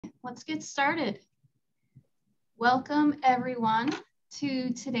let's get started. Welcome everyone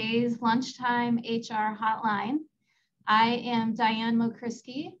to today's lunchtime HR hotline. I am Diane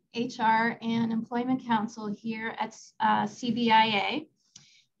Mokriski, HR and Employment Counsel here at CBIA.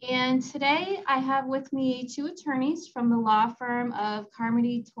 And today I have with me two attorneys from the law firm of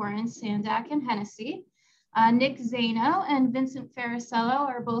Carmody, Torrance, Sandak, and Hennessey. Nick Zaino and Vincent Farisello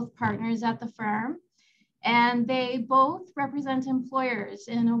are both partners at the firm. And they both represent employers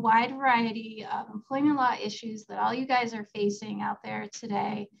in a wide variety of employment law issues that all you guys are facing out there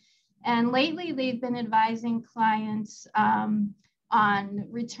today. And lately, they've been advising clients on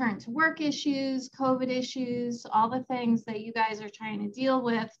return to work issues, COVID issues, all the things that you guys are trying to deal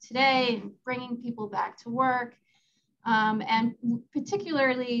with today and bringing people back to work. And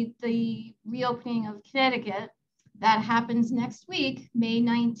particularly the reopening of Connecticut that happens next week, May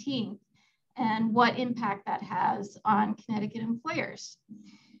 19th. And what impact that has on Connecticut employers.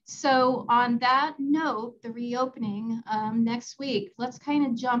 So on that note, the reopening next week, let's kind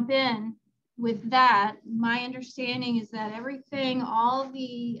of jump in with that. My understanding is that all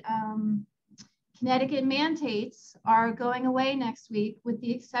the Connecticut mandates are going away next week with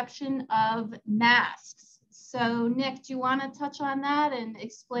the exception of masks. So Nick, do you want to touch on that and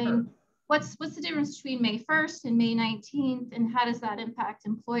explain Sure. What's the difference between May 1st and May 19th, and how does that impact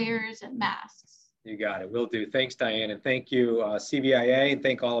employers and masks? You got it. Will do. Thanks, Diane, and thank you, CBIA, and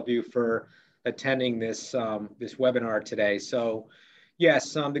thank all of you for attending this this webinar today. So,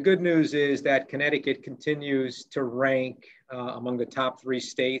 yes, the good news is that Connecticut continues to rank among the top 3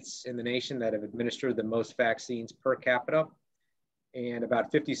 states in the nation that have administered the most vaccines per capita, and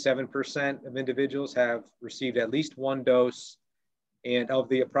about 57% of individuals have received at least 1 dose. And of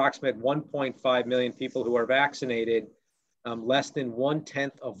the approximate 1.5 million people who are vaccinated, less than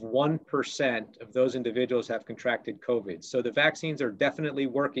 0.1% of those individuals have contracted COVID. So the vaccines are definitely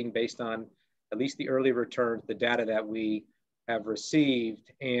working based on at least the early returns, the data that we have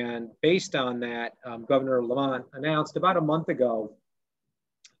received. And based on that, Governor Lamont announced about a month ago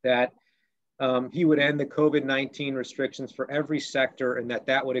that he would end the COVID-19 restrictions for every sector, and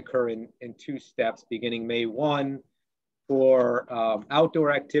that would occur in 2 steps, beginning May 1, for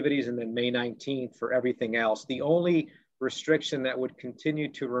outdoor activities, and then May 19th for everything else. The only restriction that would continue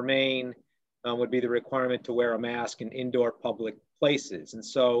to remain would be the requirement to wear a mask in indoor public places. And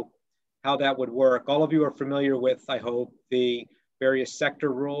so how that would work, all of you are familiar with, I hope, the various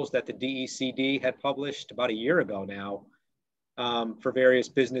sector rules that the DECD had published about a year ago now for various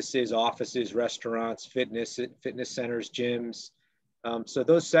businesses, offices, restaurants, fitness centers, gyms. So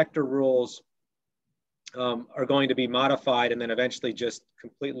those sector rules are going to be modified and then eventually just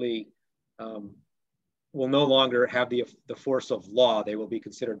completely will no longer have the force of law. They will be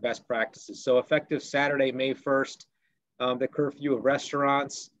considered best practices. So effective Saturday, May 1st, the curfew of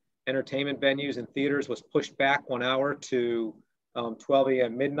restaurants, entertainment venues, and theaters was pushed back 1 hour to 12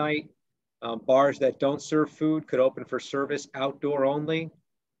 a.m. midnight. Bars that don't serve food could open for service outdoor only.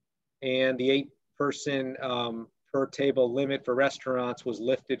 And the 8-person per table limit for restaurants was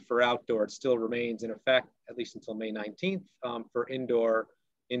lifted for outdoor. It still remains in effect, at least until May 19th, for indoor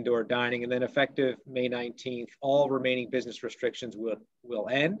dining. And then effective May 19th, all remaining business restrictions will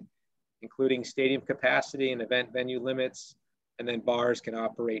end, including stadium capacity and event venue limits. And then bars can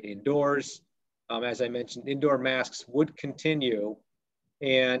operate indoors. As I mentioned, indoor masks would continue.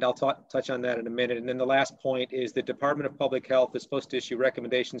 And I'll touch on that in a minute. And then the last point is the Department of Public Health is supposed to issue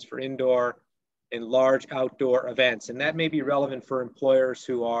recommendations for indoor and large outdoor events. And that may be relevant for employers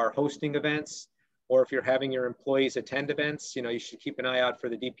who are hosting events, or if you're having your employees attend events, you should keep an eye out for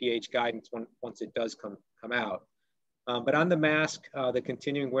the DPH guidance once it does come out. But on the mask, the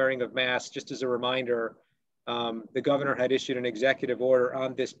continuing wearing of masks, just as a reminder, the governor had issued an executive order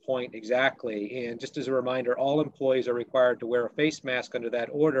on this point exactly. And just as a reminder, all employees are required to wear a face mask under that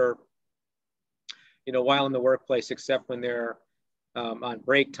order, while in the workplace, except when they're on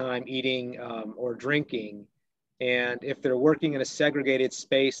break time, eating or drinking. And if they're working in a segregated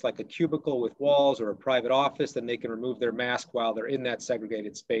space like a cubicle with walls or a private office, then they can remove their mask while they're in that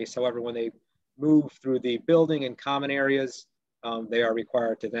segregated space. However, when they move through the building and common areas, they are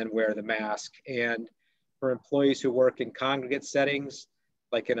required to then wear the mask. And for employees who work in congregate settings,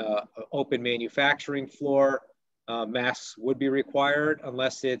 like in an open manufacturing floor, masks would be required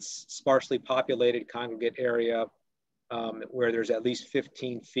unless it's sparsely populated congregate area where there's at least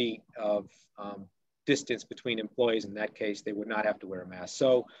 15 feet of distance between employees. In that case, they would not have to wear a mask.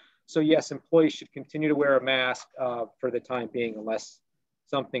 So yes, employees should continue to wear a mask for the time being unless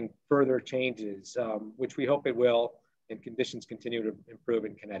something further changes, which we hope it will, and conditions continue to improve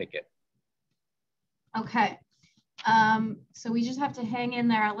in Connecticut. Okay. So we just have to hang in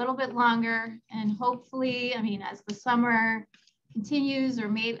there a little bit longer, and hopefully, I mean, as the summer continues, or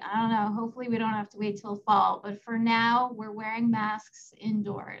maybe, I don't know, hopefully we don't have to wait till fall, but for now we're wearing masks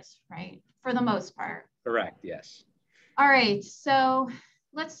indoors, right? For the most part. Correct, yes. All right, so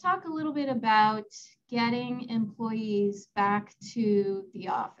let's talk a little bit about getting employees back to the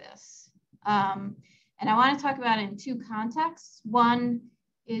office. And I want to talk about it in two contexts. One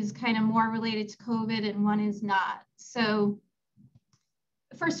is kind of more related to COVID and one is not. So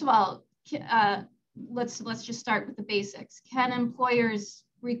first of all, let's just start with the basics. Can employers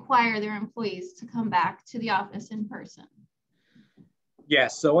require their employees to come back to the office in person?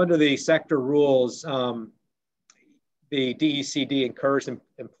 Yes, so under the sector rules, the DECD encouraged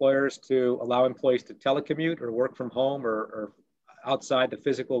employers to allow employees to telecommute or work from home or outside the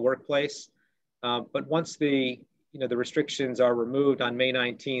physical workplace. But once the restrictions are removed on May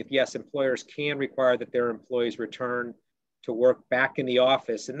 19th, yes, employers can require that their employees return to work back in the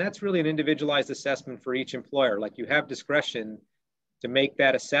office. And that's really an individualized assessment for each employer. Like, you have discretion to make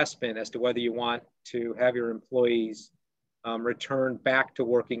that assessment as to whether you want to have your employees return back to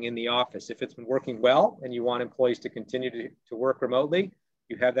working in the office. If it's been working well and you want employees to continue to work remotely,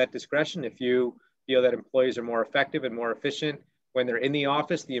 you have that discretion. If you feel that employees are more effective and more efficient when they're in the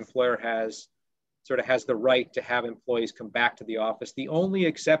office, the employer has the right to have employees come back to the office. The only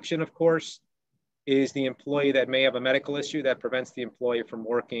exception, of course, is the employee that may have a medical issue that prevents the employee from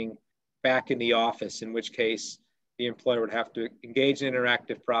working back in the office, in which case the employer would have to engage in an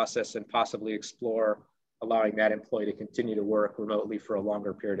interactive process and possibly explore allowing that employee to continue to work remotely for a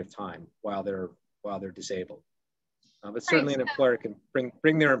longer period of time while they're disabled. But certainly an employer can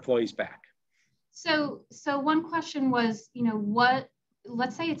bring their employees back. So one question was,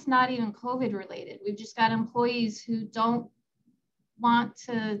 let's say it's not even COVID related. We've just got employees who don't want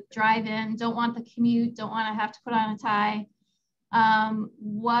to drive in, don't want the commute, don't want to have to put on a tie.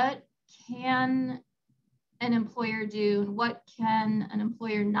 What can an employer do, and what can an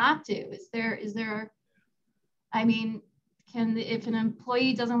employer not do? Is there, I mean, if an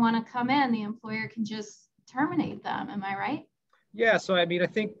employee doesn't want to come in, the employer can just terminate them. Am I right? Yeah. So I mean, I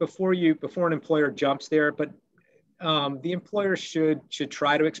think before an employer jumps there, but the employer should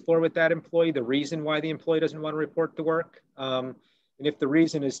try to explore with that employee the reason why the employee doesn't want to report to work. And if the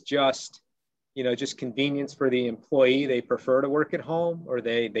reason is just convenience for the employee, they prefer to work at home, or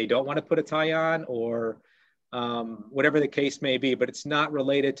they don't want to put a tie on, or whatever the case may be, but it's not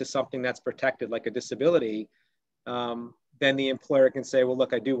related to something that's protected like a disability, then the employer can say, well,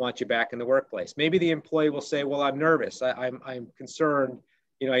 look, I do want you back in the workplace. Maybe the employee will say, well, I'm nervous. I'm concerned.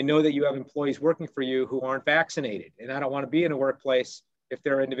 I know that you have employees working for you who aren't vaccinated, and I don't want to be in a workplace if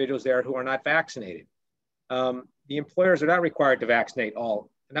there are individuals there who are not vaccinated. The employers are not required to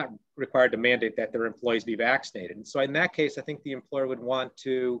not required to mandate that their employees be vaccinated. And so in that case, I think the employer would want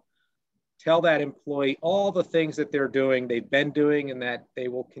to tell that employee all the things that they've been doing, and that they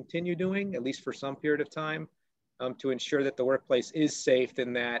will continue doing, at least for some period of time, to ensure that the workplace is safe,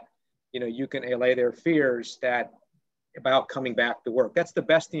 and that, you can allay their fears about coming back to work. That's the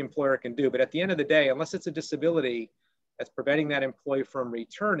best the employer can do. But at the end of the day, unless it's a disability that's preventing that employee from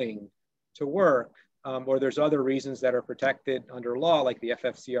returning to work, or there's other reasons that are protected under law, like the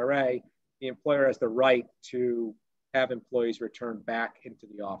FFCRA, the employer has the right to have employees return back into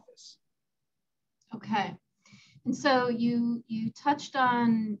the office. Okay. And so you touched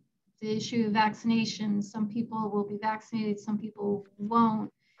on the issue of vaccination. Some people will be vaccinated, some people won't.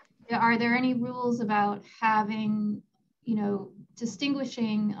 Are there any rules about having,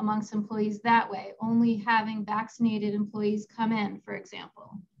 distinguishing amongst employees that way, only having vaccinated employees come in, for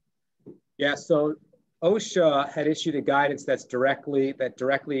example? Yeah, so OSHA had issued a guidance that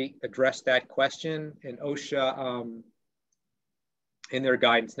directly addressed that question, and OSHA in their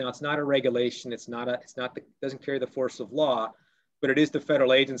guidance. Now, it's not a regulation. It doesn't carry the force of law, but it is the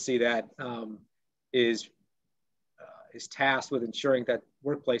federal agency that is tasked with ensuring that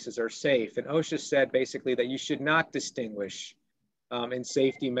workplaces are safe. And OSHA said basically that you should not distinguish in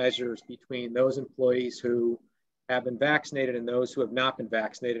safety measures between those employees who have been vaccinated and those who have not been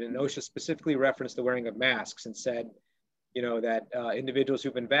vaccinated. And OSHA specifically referenced the wearing of masks and said, that individuals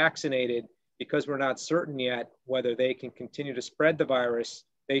who've been vaccinated, because we're not certain yet whether they can continue to spread the virus,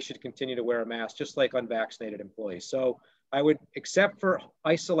 they should continue to wear a mask, just like unvaccinated employees. So I would, except for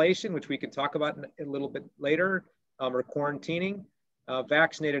isolation, which we can talk about a little bit later, or quarantining,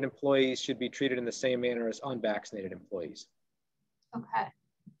 vaccinated employees should be treated in the same manner as unvaccinated employees. Okay.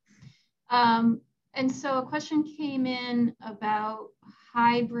 And so a question came in about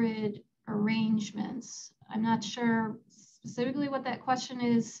hybrid arrangements. I'm not sure specifically what that question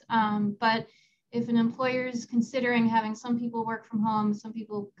is, but if an employer is considering having some people work from home, some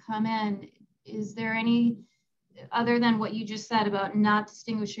people come in, is there any, other than what you just said about not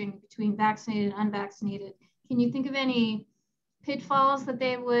distinguishing between vaccinated and unvaccinated, can you think of any pitfalls that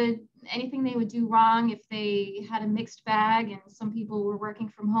anything they would do wrong if they had a mixed bag and some people were working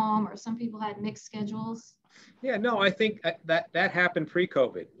from home or some people had mixed schedules? Yeah, no, I think that happened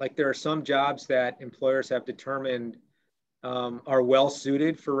pre-COVID. Like there are some jobs that employers have determined are well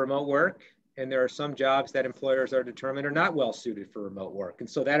suited for remote work, and there are some jobs that employers are determined are not well suited for remote work. And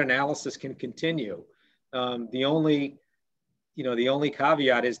so that analysis can continue. The only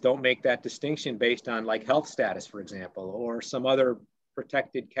caveat is don't make that distinction based on like health status, for example, or some other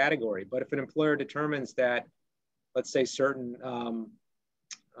protected category. But if an employer determines that, let's say certain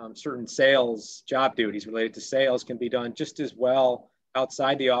sales job duties related to sales can be done just as well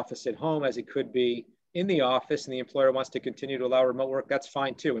outside the office at home as it could be in the office, and the employer wants to continue to allow remote work, that's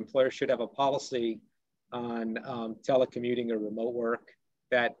fine too. Employers should have a policy on telecommuting or remote work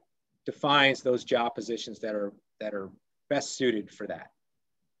that defines those job positions that are best suited for that.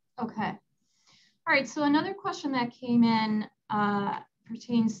 Okay. All right. So another question that came in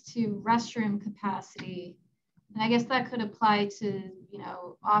pertains to restroom capacity. And I guess that could apply to,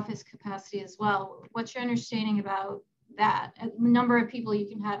 office capacity as well. What's your understanding about that? The number of people you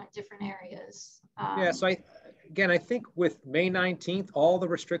can have in different areas. Yeah, so I think with May 19th, all the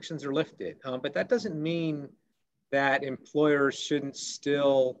restrictions are lifted, but that doesn't mean that employers shouldn't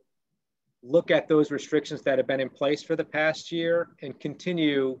still look at those restrictions that have been in place for the past year and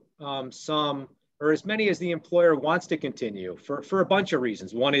continue some or as many as the employer wants to continue for a bunch of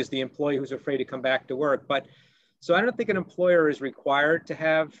reasons. One is the employee who's afraid to come back to work. But so I don't think an employer is required to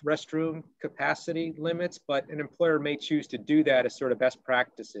have restroom capacity limits, but an employer may choose to do that as sort of best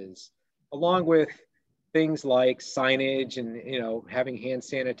practices, along with things like signage and having hand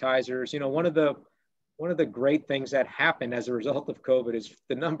sanitizers. One of the great things that happened as a result of COVID is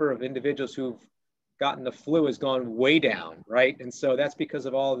the number of individuals who've gotten the flu has gone way down, right? And so that's because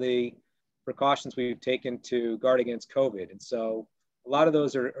of all the precautions we've taken to guard against COVID. And so a lot of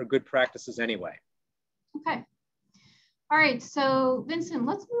those are good practices anyway. Okay. All right, so Vincent,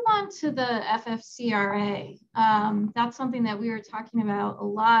 let's move on to the FFCRA. That's something that we were talking about a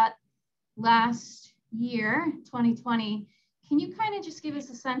lot last year, 2020. Can you kind of just give us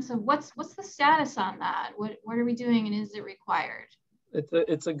a sense of what's the status on that? What are we doing, and is it required?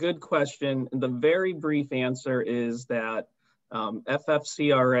 It's a good question. The very brief answer is that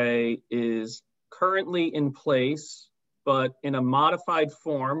FFCRA is currently in place, but in a modified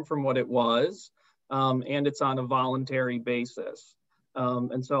form from what it was, and it's on a voluntary basis.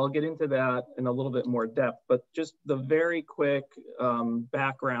 And so I'll get into that in a little bit more depth, but just the very quick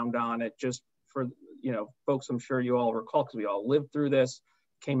background on it, just for folks I'm sure you all recall, because we all lived through this,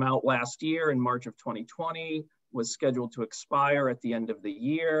 came out last year in March of 2020, was scheduled to expire at the end of the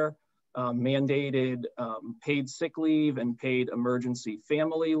year, mandated paid sick leave and paid emergency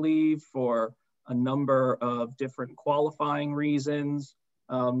family leave for a number of different qualifying reasons.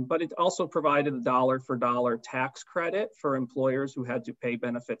 But it also provided a dollar for dollar tax credit for employers who had to pay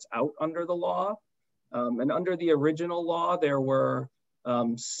benefits out under the law. And under the original law, there were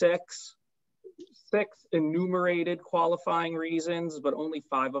six enumerated qualifying reasons, but only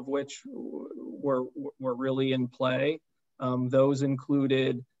 5 of which were really in play. Those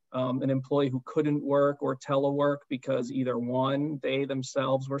included an employee who couldn't work or telework because either 1, they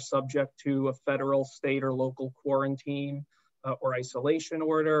themselves were subject to a federal, state, or local quarantine or isolation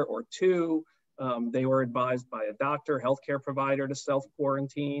order, or 2, they were advised by a doctor, healthcare provider to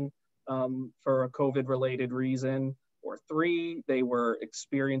self-quarantine for a COVID-related reason, or 3, they were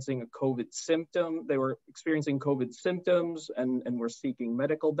experiencing a COVID symptom. They were experiencing COVID symptoms and were seeking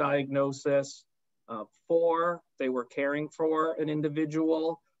medical diagnosis. 4, they were caring for an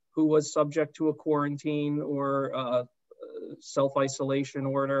individual who was subject to a quarantine or self-isolation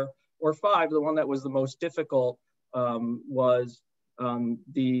order. Or 5, the one that was the most difficult, was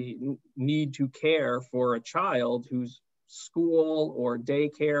the need to care for a child whose school or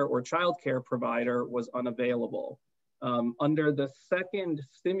daycare or childcare provider was unavailable. Under the second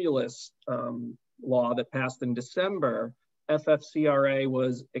stimulus law that passed in December, FFCRA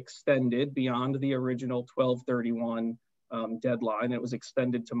was extended beyond the original 12/31 deadline. It was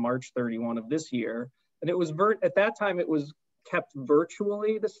extended to March 31 of this year. And it was at that time, it was kept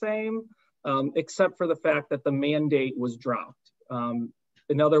virtually the same, except for the fact that the mandate was dropped.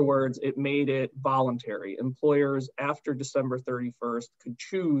 In other words, it made it voluntary. Employers after December 31st could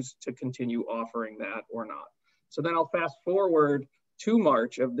choose to continue offering that or not. So then I'll fast forward to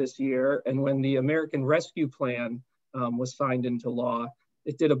March of this year, and when the American Rescue Plan was signed into law,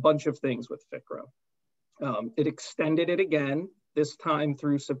 it did a bunch of things with FCRA. It extended it again, this time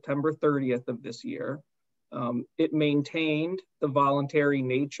through September 30th of this year. It maintained the voluntary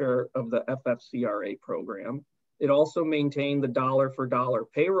nature of the FFCRA program. It also maintained the dollar-for-dollar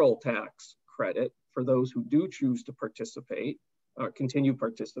payroll tax credit for those who do choose to participate, continue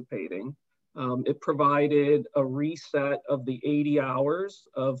participating. It provided a reset of the 80 hours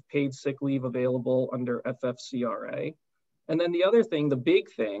of paid sick leave available under FFCRA. And then the other thing, the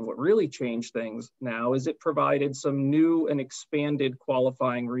big thing, what really changed things now is it provided some new and expanded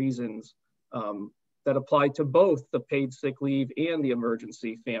qualifying reasons that apply to both the paid sick leave and the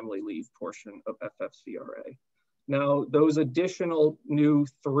emergency family leave portion of FFCRA. Now, those additional new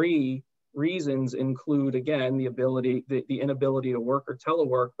 3 reasons include, again, the inability to work or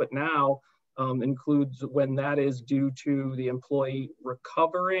telework, but now includes when that is due to the employee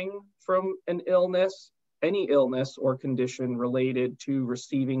recovering from an illness, any illness or condition related to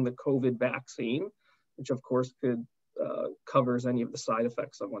receiving the COVID vaccine, which of course covers any of the side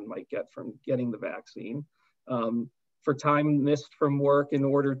effects someone might get from getting the vaccine. For time missed from work in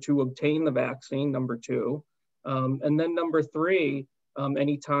order to obtain the vaccine, number 2. And then number 3,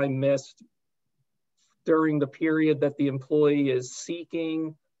 any time missed during the period that the employee is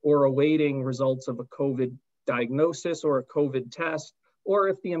seeking or awaiting results of a COVID diagnosis or a COVID test, or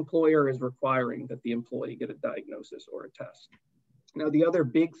if the employer is requiring that the employee get a diagnosis or a test. Now, the other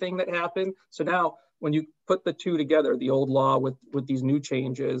big thing that happened, so now when you put the 2 together, the old law with these new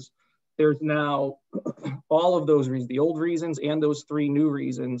changes, there's now all of those reasons, the old reasons and those 3 new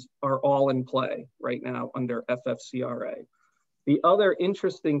reasons are all in play right now under FFCRA. The other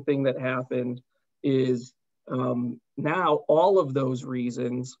interesting thing that happened is now all of those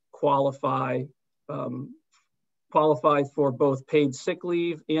reasons qualify for both paid sick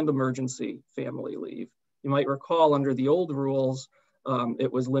leave and emergency family leave. You might recall under the old rules,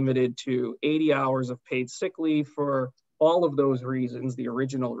 it was limited to 80 hours of paid sick leave for all of those reasons, the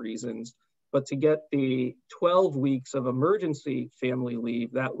original reasons, but to get the 12 weeks of emergency family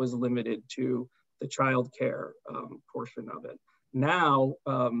leave, that was limited to the child care portion of it. Now,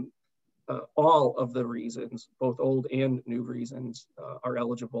 all of the reasons, both old and new reasons, are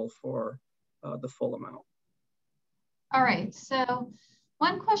eligible for the full amount. All right, so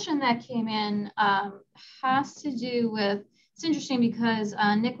one question that came in has to do with, it's interesting because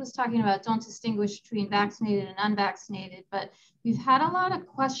Nick was talking about don't distinguish between vaccinated and unvaccinated, but we've had a lot of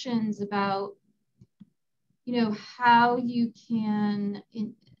questions about, how you can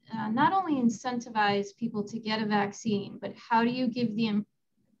not only incentivize people to get a vaccine, but how do you give the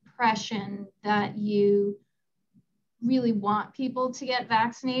impression that you really want people to get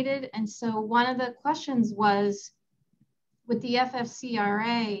vaccinated? And so one of the questions was, with the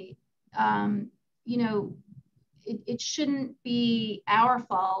FFCRA, it shouldn't be our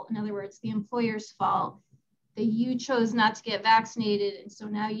fault, in other words, the employer's fault, that you chose not to get vaccinated, and so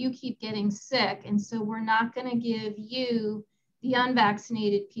now you keep getting sick, and so we're not going to give you, the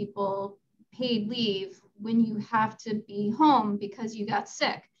unvaccinated people, paid leave when you have to be home because you got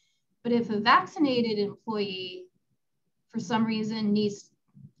sick. But if a vaccinated employee, for some reason, needs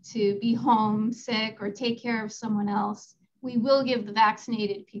to be home sick or take care of someone else, we will give the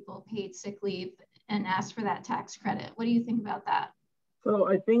vaccinated people paid sick leave and ask for that tax credit. What do you think about that? So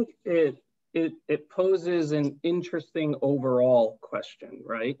I think it poses an interesting overall question,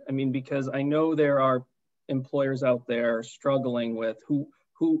 right? I mean, because I know there are employers out there struggling with who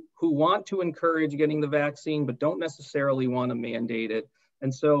want to encourage getting the vaccine, but don't necessarily want to mandate it.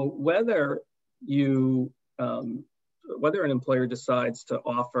 And so whether an employer decides to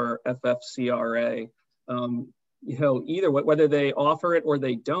offer FFCRA, either whether they offer it or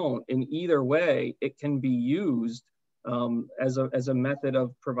they don't, in either way, it can be used as a method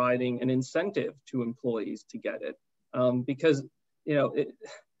of providing an incentive to employees to get it. Because,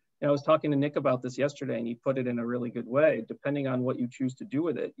 I was talking to Nick about this yesterday, and he put it in a really good way. Depending on what you choose to do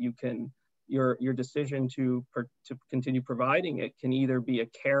with it, your decision to continue providing it can either be a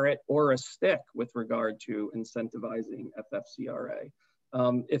carrot or a stick with regard to incentivizing FFCRA.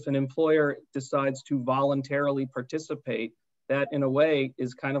 If an employer decides to voluntarily participate, that in a way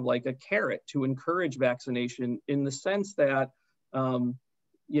is kind of like a carrot to encourage vaccination, in the sense that,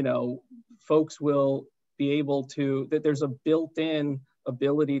 folks will be able to, that there's a built-in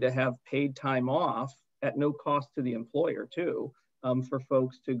ability to have paid time off at no cost to the employer too, for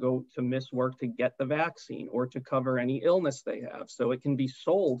folks to go to miss work to get the vaccine or to cover any illness they have. So it can be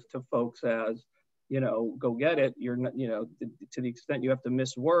sold to folks as, go get it. You're not, to the extent you have to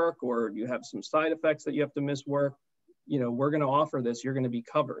miss work or you have some side effects that you have to miss work, we're going to offer this, you're going to be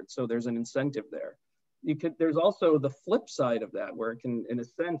covered. So there's an incentive there. there's also the flip side of that, where it can, in a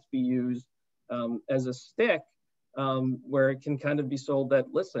sense, be used as a stick, where it can kind of be sold that,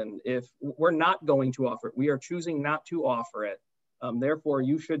 listen, if we're not going to offer it, we are choosing not to offer it. Therefore,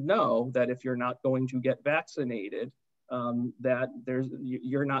 you should know that if you're not going to get vaccinated, that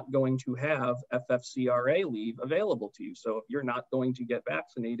you're not going to have FFCRA leave available to you. So if you're not going to get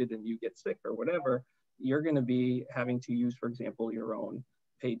vaccinated and you get sick or whatever, you're going to be having to use, for example, your own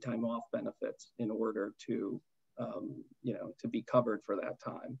paid time off benefits in order to, to be covered for that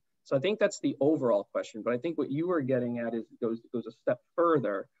time. So I think that's the overall question. But I think what you were getting at is goes a step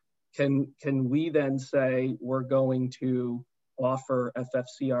further. Can we then say we're going to offer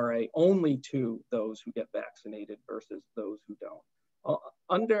FFCRA only to those who get vaccinated versus those who don't?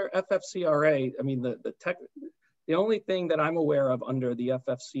 Under FFCRA, I mean, the only thing that I'm aware of under the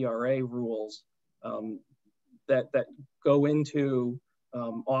FFCRA rules that go into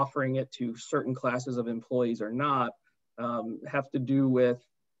offering it to certain classes of employees or not have to do with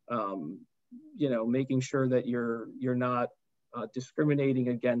making sure that you're not discriminating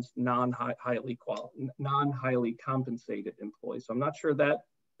against non-highly compensated employees. So I'm not sure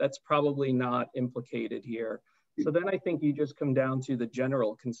that's probably not implicated here. So then I think you just come down to the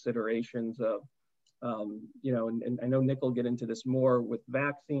general considerations of, and I know Nick will get into this more with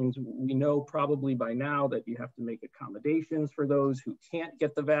vaccines. We know probably by now that you have to make accommodations for those who can't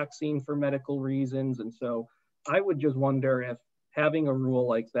get the vaccine for medical reasons. And so I would just wonder if having a rule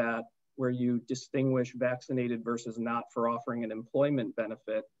like that, where you distinguish vaccinated versus not for offering an employment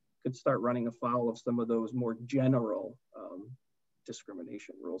benefit, could start running afoul of some of those more general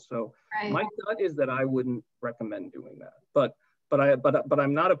discrimination rules. So my gut is that I wouldn't recommend doing that, but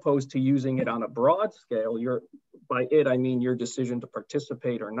I'm not opposed to using it on a broad scale. By it, I mean your decision to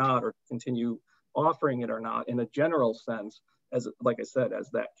participate or not, or continue offering it or not, in a general sense, as like I said, as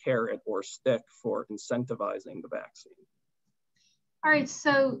that carrot or stick for incentivizing the vaccine. All right,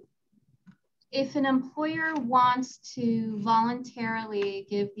 so if an employer wants to voluntarily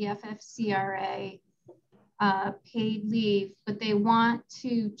give the FFCRA paid leave, but they want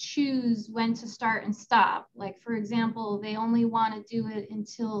to choose when to start and stop, like for example, they only want to do it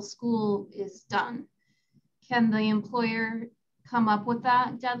until school is done, can the employer come up with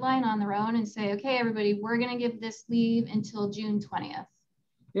that deadline on their own and say, okay, everybody, we're going to give this leave until June 20th?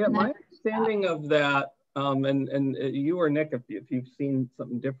 Yeah, my understanding of that, and you or Nick, if you've seen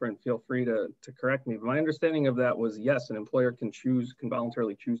something different, feel free to correct me. But my understanding of that was, yes, an employer can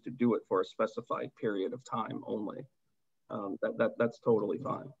voluntarily choose to do it for a specified period of time only. That's totally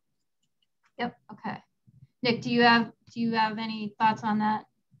fine. Yep. Okay. Nick, do you have any thoughts on that?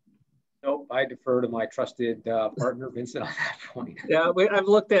 Nope, I defer to my trusted partner, Vincent, on that point. Yeah, I've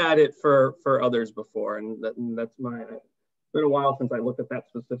looked at it for others before, and that's my. It's been a while since I looked at that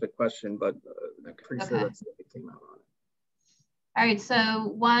specific question, but I'm pretty sure that's what came out on it. All right,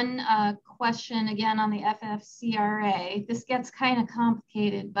 so one question again on the FFCRA. This gets kind of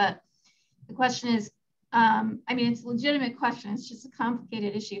complicated, but the question is, I mean, it's a legitimate question. It's just a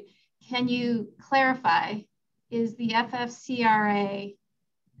complicated issue. Can you clarify, is the FFCRA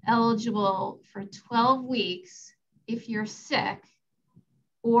eligible for 12 weeks if you're sick,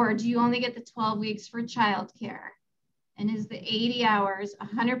 or do you only get the 12 weeks for childcare? And is the 80 hours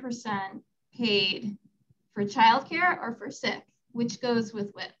 100% paid for childcare or for sick? Which goes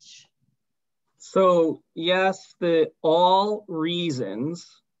with which? So yes, all reasons,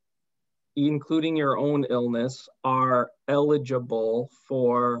 including your own illness, are eligible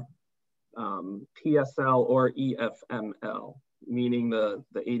for PSL or EFML, meaning the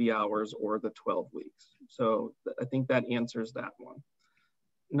 80 hours or the 12 weeks. So I think that answers that one.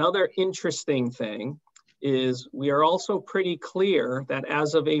 Another interesting thing is we are also pretty clear that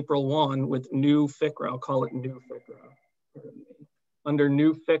as of April 1 with new FCRA, I'll call it new FCRA, under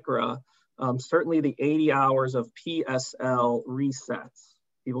new FCRA, certainly the 80 hours of PSL resets.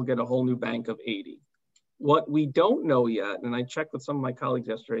 People get a whole new bank of 80. What we don't know yet, and I checked with some of my colleagues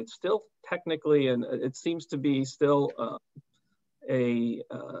yesterday, it's still technically, and it seems to be still it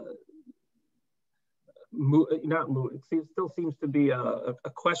still seems to be a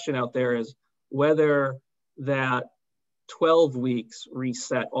question out there, is whether that 12 weeks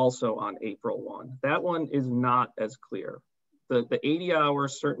reset also on April 1. That one is not as clear. The 80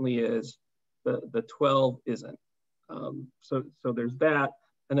 hours certainly is, the 12 isn't. So there's that.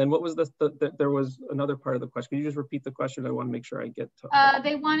 And then what was there was another part of the question. Can you just repeat the question? I want to make sure I get to.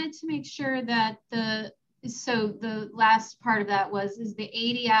 They wanted to make sure that so the last part of that was, is the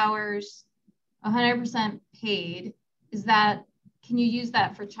 80 hours 100% paid? Can you use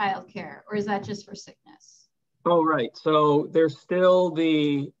that for childcare, or is that just for sickness? Oh, right. So there's still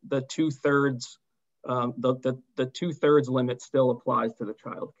the 2/3 the 2/3 limit still applies to the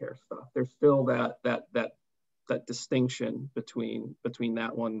childcare stuff. There's still that distinction between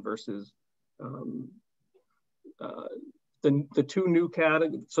that one versus the two new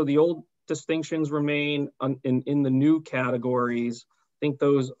categories. So the old distinctions remain in the new categories. I think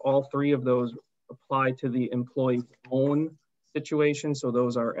all three of those apply to the employee's own situation. So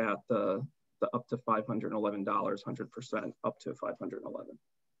those are at the up to $511, 100% up to $511.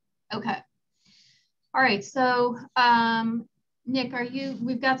 Okay. All right. So Nick,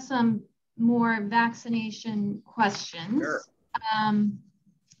 we've got some more vaccination questions. Sure.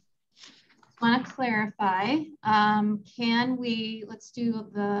 Want to clarify, can we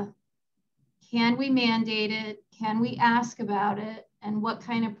mandate it? Can we ask about it? And what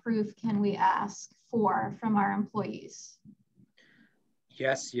kind of proof can we ask for from our employees?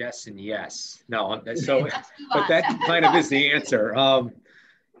 Yes, yes, and yes. No, so, but that kind of is the answer.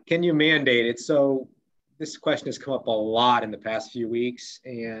 Can you mandate it? So this question has come up a lot in the past few weeks.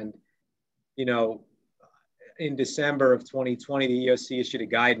 And, you know, in December of 2020, the EOC issued a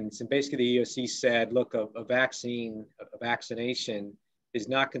guidance, and basically the EOC said, look, a vaccination is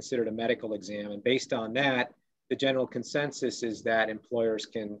not considered a medical exam. And based on that, the general consensus is that employers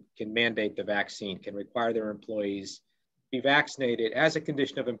can mandate the vaccine, can require their employees be vaccinated as a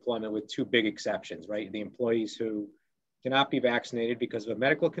condition of employment, with two big exceptions, right? The employees who cannot be vaccinated because of a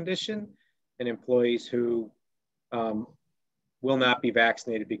medical condition, and employees who will not be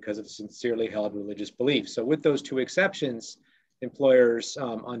vaccinated because of sincerely held religious beliefs. So with those two exceptions, employers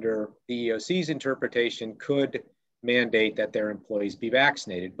under the EOC's interpretation could mandate that their employees be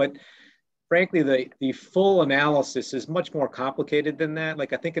vaccinated. But frankly, the full analysis is much more complicated than that.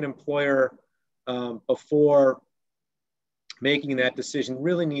 Like, I think an employer before making that decision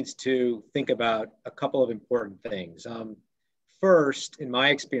really needs to think about a couple of important things. First, in my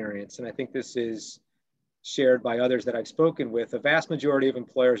experience, and I think this is shared by others that I've spoken with, a vast majority of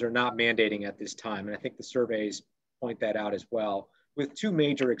employers are not mandating at this time. And I think the surveys point that out as well, with two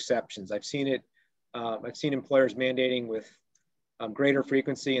major exceptions. I've seen employers mandating with greater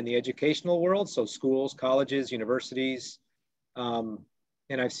frequency in the educational world, so schools, colleges, universities,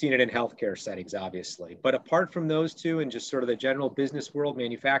 and I've seen it in healthcare settings, obviously. But apart from those two, and just sort of the general business world,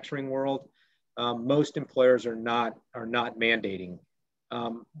 manufacturing world, most employers are not mandating.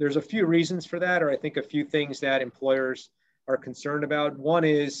 There's a few reasons for that, or I think a few things that employers are concerned about. One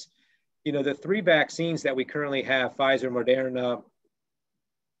is, you know, the three vaccines that we currently have, Pfizer, Moderna,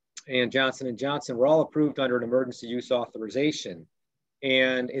 and Johnson & Johnson, were all approved under an emergency use authorization.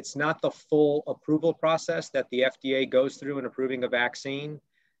 And it's not the full approval process that the FDA goes through in approving a vaccine.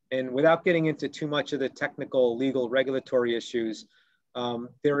 And without getting into too much of the technical, legal, regulatory issues,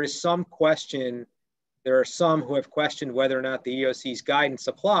 there is some question. There are some who have questioned whether or not the EOC's guidance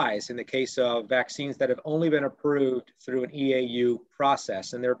applies in the case of vaccines that have only been approved through an EAU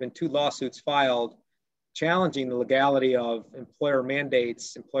process. And there have been two lawsuits filed challenging the legality of employer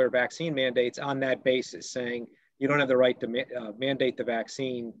vaccine mandates on that basis, saying you don't have the right to mandate the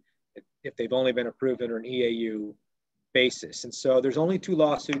vaccine if they've only been approved under an EAU basis. And so there's only two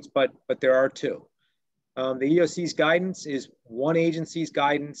lawsuits, but there are two. The EOC's guidance is one agency's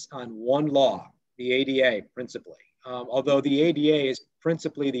guidance on one law, the ADA principally. Although the ADA is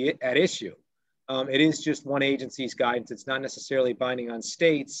principally at issue, it is just one agency's guidance. It's not necessarily binding on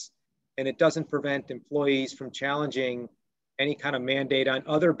states, and it doesn't prevent employees from challenging any kind of mandate on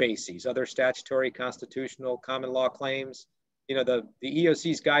other bases, other statutory, constitutional, common law claims. You know, the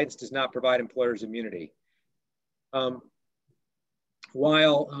EOC's guidance does not provide employers immunity.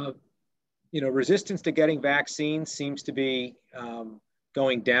 While you know, resistance to getting vaccines seems to be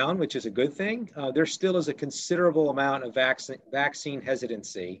going down, which is a good thing, there still is a considerable amount of vaccine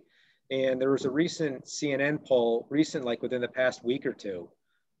hesitancy. And there was a recent CNN poll, like within the past week or two,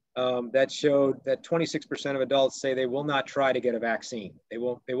 that showed that 26% of adults say they will not try to get a vaccine. They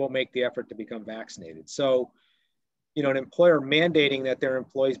won't make the effort to become vaccinated. So, you know, an employer mandating that their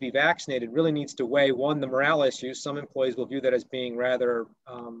employees be vaccinated really needs to weigh, one, the morale issues. Some employees will view that as being rather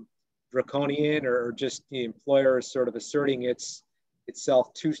draconian, or just the employer sort of asserting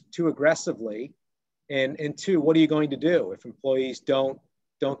itself too aggressively. And two, what are you going to do if employees don't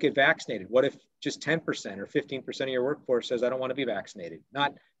get vaccinated? What if just 10% or 15% of your workforce says, I don't want to be vaccinated?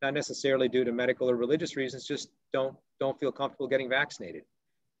 Not necessarily due to medical or religious reasons, just don't feel comfortable getting vaccinated.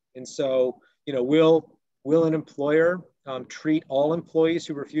 And so, you know, will an employer treat all employees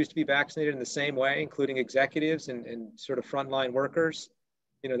who refuse to be vaccinated in the same way, including executives and sort of frontline workers?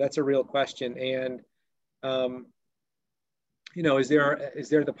 You know, that's a real question. And, you know, is there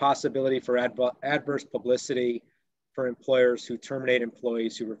the possibility for adverse publicity for employers who terminate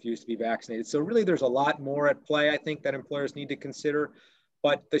employees who refuse to be vaccinated. So really there's a lot more at play, I think, that employers need to consider.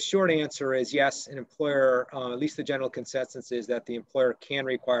 But the short answer is yes, an employer, at least the general consensus is that the employer can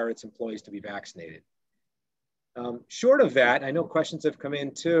require its employees to be vaccinated. Short of that, I know questions have come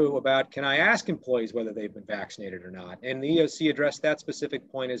in too about, can I ask employees whether they've been vaccinated or not? And the EOC addressed that specific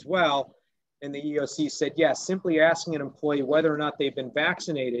point as well. And the EOC said, yes, simply asking an employee whether or not they've been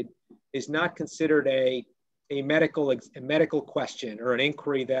vaccinated is not considered a medical question or an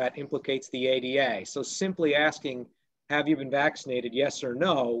inquiry that implicates the ADA. So simply asking, have you been vaccinated, yes or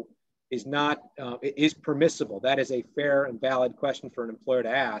no, is not, is permissible. That is a fair and valid question for an employer to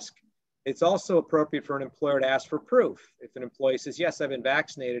ask. It's also appropriate for an employer to ask for proof. If an employee says, yes, I've been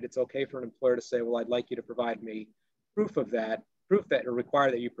vaccinated, it's okay for an employer to say, well, I'd like you to provide me proof of that, or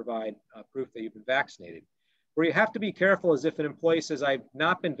require that you provide proof that you've been vaccinated. Where you have to be careful is if an employee says, I've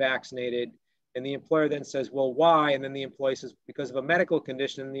not been vaccinated, and the employer then says, well, why? And then the employee says, because of a medical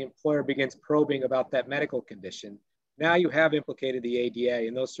condition, and the employer begins probing about that medical condition. Now you have implicated the ADA,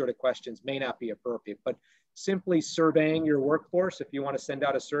 and those sort of questions may not be appropriate. But simply surveying your workforce, if you want to send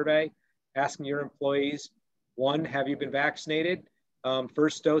out a survey, asking your employees, one, have you been vaccinated?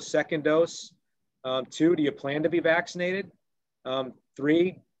 First dose, second dose. Two, do you plan to be vaccinated?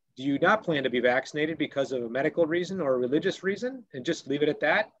 Three, do you not plan to be vaccinated because of a medical reason or a religious reason? And just leave it at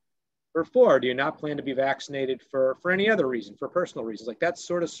that. Or four, do you not plan to be vaccinated for any other reason, for personal reasons? Like that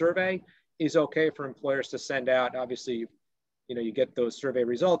sort of survey is okay for employers to send out. Obviously, you get those survey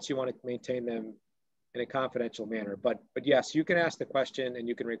results, you want to maintain them in a confidential manner. But yes, you can ask the question and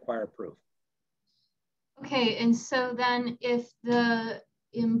you can require proof. Okay, and so then if the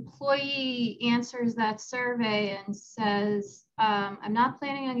employee answers that survey and says, I'm not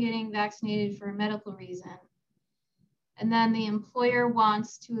planning on getting vaccinated for a medical reason, and then the employer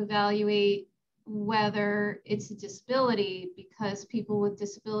wants to evaluate whether it's a disability because people with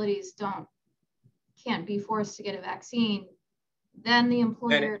disabilities can't be forced to get a vaccine, then the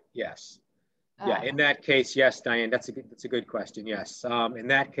employer... Yes. Yeah, in that case, yes, Diane, that's a good question, yes. In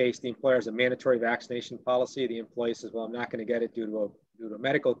that case, the employer has a mandatory vaccination policy. The employee says, well, I'm not going to get it due to a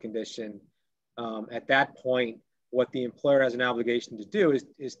medical condition. At that point, what the employer has an obligation to do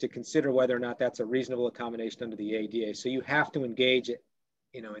is to consider whether or not that's a reasonable accommodation under the ADA. So you have to engage it,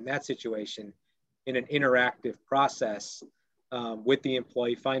 in that situation in an interactive process with the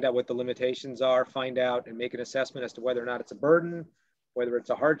employee, find out what the limitations are, find out and make an assessment as to whether or not it's a burden, whether it's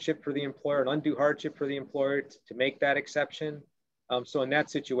a hardship for the employer, an undue hardship for the employer to make that exception. So in that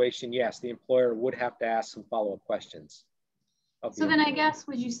situation, yes, the employer would have to ask some follow-up questions. So then I guess,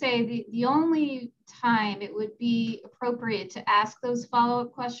 would you say the only time it would be appropriate to ask those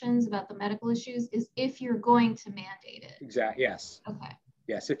follow-up questions about the medical issues is if you're going to mandate it? Exactly, yes. Okay.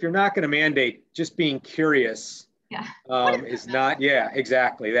 Yes, if you're not going to mandate, just being curious is not,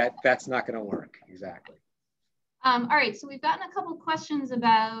 exactly. That's not going to work, exactly. All right, so we've gotten a couple questions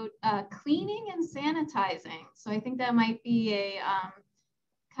about cleaning and sanitizing. So I think that might be a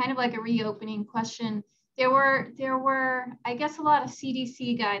kind of like a reopening question. There were, I guess, a lot of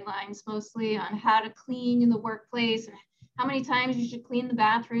CDC guidelines mostly on how to clean in the workplace and how many times you should clean the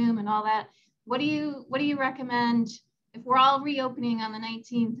bathroom and all that. What do you recommend if we're all reopening on the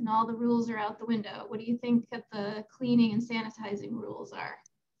 19th and all the rules are out the window? What do you think that the cleaning and sanitizing rules are?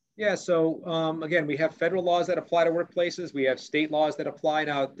 Yeah, so again, we have federal laws that apply to workplaces. We have state laws that apply.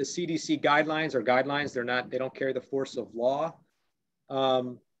 Now, the CDC guidelines are guidelines. They don't carry the force of law.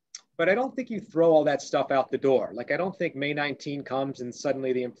 But I don't think you throw all that stuff out the door. Like, I don't think May 19 comes and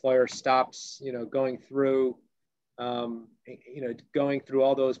suddenly the employer stops, going through all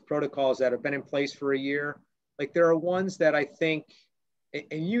those protocols that have been in place for a year. Like, there are ones that I think,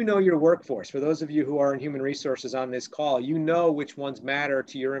 and your workforce, for those of you who are in human resources on this call, which ones matter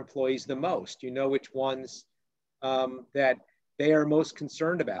to your employees the most. Which ones that they are most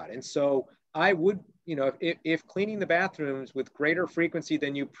concerned about. And so I would, if cleaning the bathrooms with greater frequency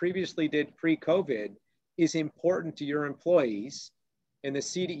than you previously did pre-COVID is important to your employees, and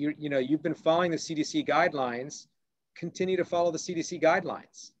you've been following the CDC guidelines, continue to follow the CDC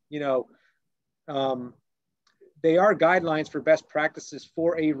guidelines. They are guidelines for best practices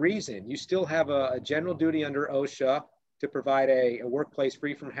for a reason. You still have a general duty under OSHA to provide a workplace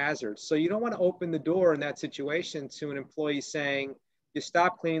free from hazards. So you don't want to open the door in that situation to an employee saying, you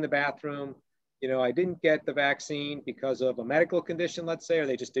stop cleaning the bathroom, I didn't get the vaccine because of a medical condition, let's say, or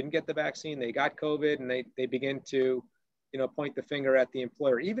they just didn't get the vaccine, they got COVID, and they begin to, point the finger at the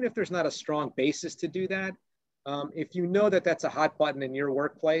employer. Even if there's not a strong basis to do that, if you know that that's a hot button in your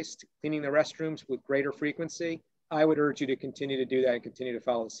workplace, cleaning the restrooms with greater frequency, I would urge you to continue to do that and continue to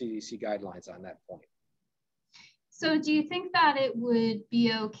follow the CDC guidelines on that point. So do you think that it would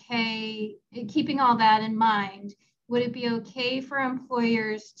be okay, keeping all that in mind, would it be okay for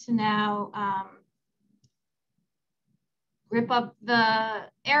employers to now rip up the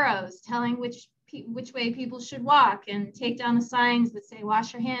arrows telling which way people should walk and take down the signs that say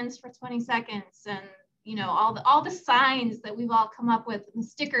wash your hands for 20 seconds and all the signs that we've all come up with and the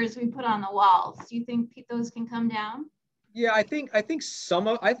stickers we put on the walls? Do you think those can come down? Yeah, I think some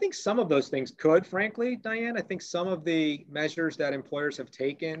of those things could, frankly, Diane. I think some of the measures that employers have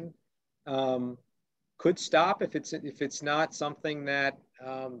taken could stop if it's not something that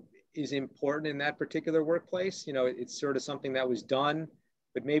is important in that particular workplace. It's sort of something that was done,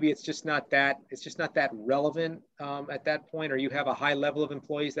 but maybe it's just not that relevant at that point, or you have a high level of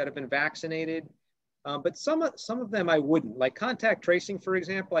employees that have been vaccinated. But some of them I wouldn't. Like contact tracing, for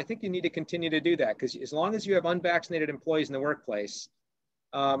example, I think you need to continue to do that, because as long as you have unvaccinated employees in the workplace,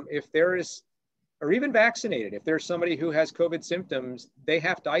 if there is, or even vaccinated, if there's somebody who has COVID symptoms, they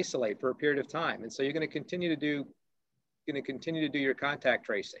have to isolate for a period of time. And so you're going to continue to do your contact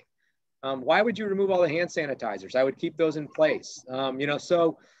tracing. Why would you remove all the hand sanitizers? I would keep those in place. The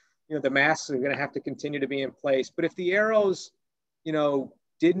masks are going to have to continue to be in place. But if the arrows,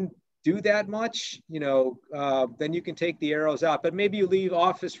 didn't do that much, then you can take the arrows out, but maybe you leave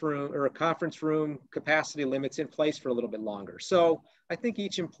office room or a conference room capacity limits in place for a little bit longer. So I think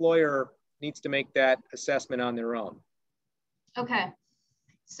each employer needs to make that assessment on their own. Okay.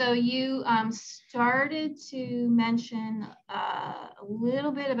 So you started to mention a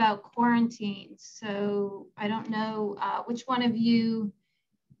little bit about quarantine. So I don't know which one of you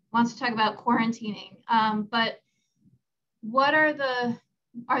wants to talk about quarantining, but what are the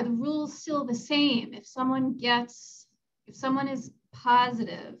rules still the same? If someone is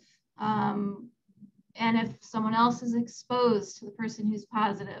positive, and if someone else is exposed to the person who's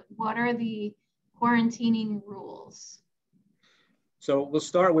positive, what are the quarantining rules? So we'll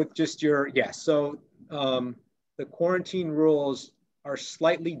start with just the quarantine rules are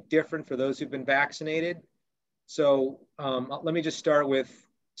slightly different for those who've been vaccinated. So let me just start with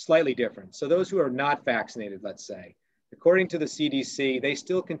slightly different. So those who are not vaccinated, let's say, according to the CDC, they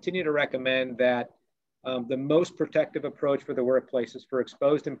still continue to recommend that the most protective approach for the workplace is for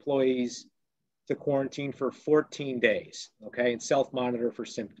exposed employees to quarantine for 14 days, okay, and self-monitor for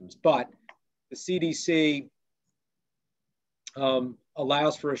symptoms. But the CDC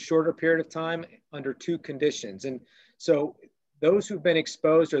allows for a shorter period of time under two conditions. And so those who've been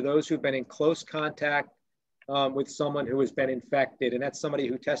exposed are those who've been in close contact with someone who has been infected, and that's somebody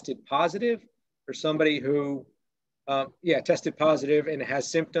who tested positive or somebody who tested positive and has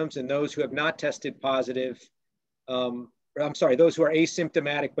symptoms, and those who have not tested positive, those who are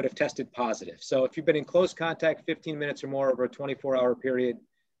asymptomatic but have tested positive. So if you've been in close contact 15 minutes or more over a 24-hour period,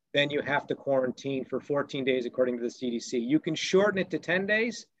 then you have to quarantine for 14 days according to the CDC. You can shorten it to 10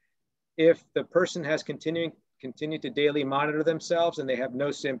 days if the person has continued to daily monitor themselves and they have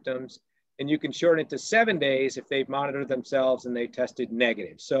no symptoms, and you can shorten it to 7 days if they've monitored themselves and they tested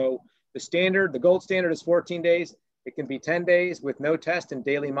negative. So the gold standard is 14 days. It can be 10 days with no test and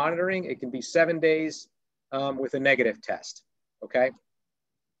daily monitoring. It can be 7 days with a negative test, okay?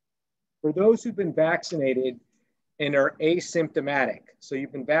 For those who've been vaccinated and are asymptomatic, so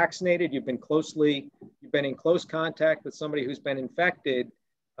you've been vaccinated, you've been in close contact with somebody who's been infected,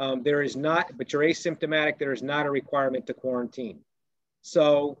 but you're asymptomatic, there is not a requirement to quarantine.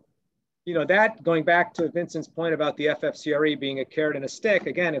 So, that going back to Vincent's point about the FFCRE being a carrot and a stick,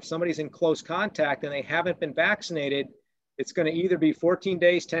 again, if somebody's in close contact and they haven't been vaccinated, it's going to either be 14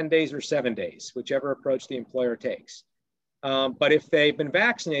 days, 10 days, or 7 days, whichever approach the employer takes. But if they've been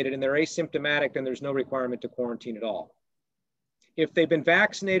vaccinated and they're asymptomatic, then there's no requirement to quarantine at all. If they've been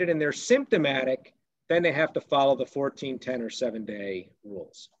vaccinated and they're symptomatic, then they have to follow the 14, 10, or 7-day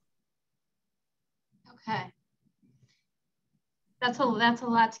rules. Okay. That's a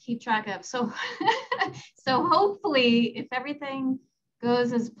lot to keep track of. So, so hopefully, if everything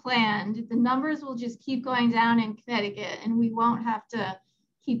goes as planned, the numbers will just keep going down in Connecticut, and we won't have to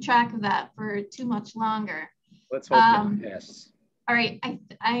keep track of that for too much longer. Let's hope not, yes. All right,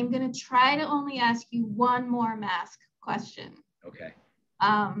 I'm going to try to only ask you one more mask question. Okay.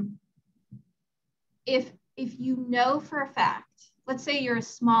 If you know for a fact, let's say you're a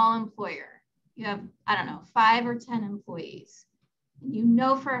small employer, you have, 5 or 10 employees, and you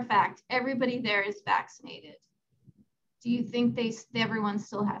know for a fact everybody there is vaccinated, do you think everyone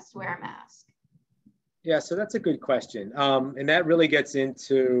still has to wear a mask? Yeah, so that's a good question. And that really gets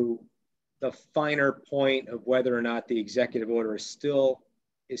into the finer point of whether or not the executive order is still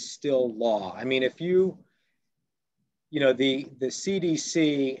law. I mean, if the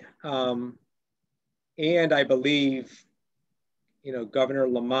CDC And I believe, Governor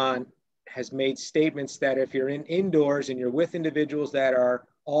Lamont has made statements that if you're indoors and you're with individuals that are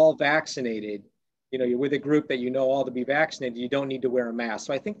all vaccinated, you're with a group that all to be vaccinated, you don't need to wear a mask.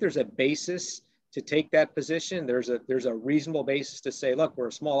 So I think there's a basis to take that position. There's a reasonable basis to say, look, we're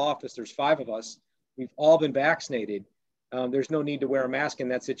a small office, there's 5 of us, we've all been vaccinated. There's no need to wear a mask in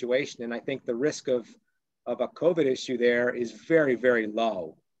that situation. And I think the risk of a COVID issue there is very, very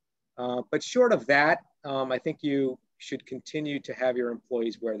low. But short of that, I think you should continue to have your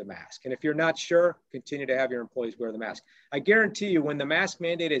employees wear the mask. And if you're not sure, continue to have your employees wear the mask. I guarantee you, when the mask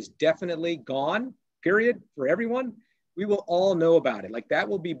mandate is definitely gone, period, for everyone, we will all know about it. Like, that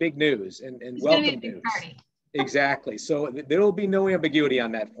will be big news and welcome news. Party. Exactly. So there will be no ambiguity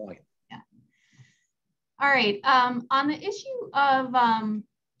on that point. Yeah. All right. On the issue of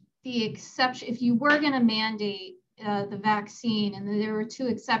the exception, if you were going to mandate the vaccine, and there were 2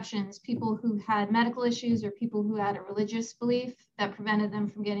 exceptions, people who had medical issues or people who had a religious belief that prevented them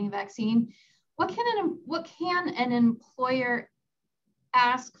from getting a vaccine, what can an employer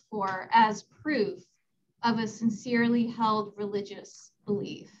ask for as proof of a sincerely held religious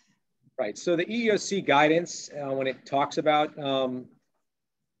belief? Right. So the EEOC guidance, when it talks about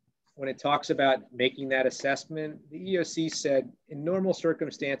making that assessment, the EEOC said in normal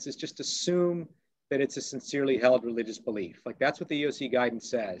circumstances, just assume that it's a sincerely held religious belief. Like, that's what the EEOC guidance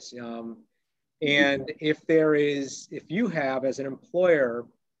says. And if you have, as an employer,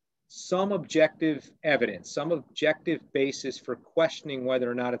 some objective evidence, some objective basis for questioning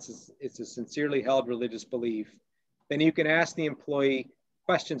whether or not it's a sincerely held religious belief, then you can ask the employee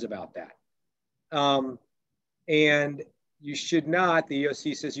questions about that. And you should not, the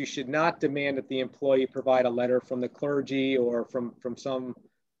EEOC says, you should not demand that the employee provide a letter from the clergy or from some,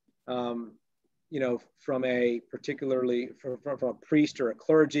 from a priest or a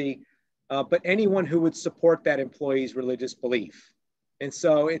clergy, but anyone who would support that employee's religious belief. And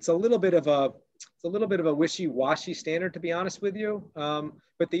so it's a little bit of a wishy-washy standard, to be honest with you.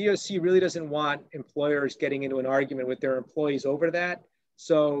 But the EEOC really doesn't want employers getting into an argument with their employees over that.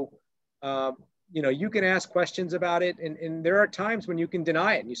 So, you can ask questions about it, and there are times when you can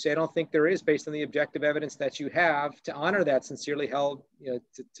deny it. And you say, I don't think there is, based on the objective evidence that you have, to honor that sincerely held,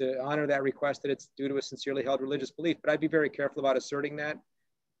 to honor that request that it's due to a sincerely held religious belief. But I'd be very careful about asserting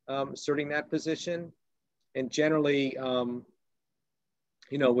that position, and generally,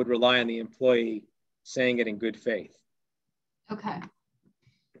 would rely on the employee saying it in good faith. Okay.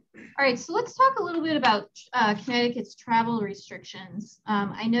 All right, so let's talk a little bit about Connecticut's travel restrictions.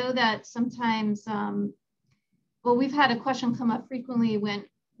 I know that sometimes, we've had a question come up frequently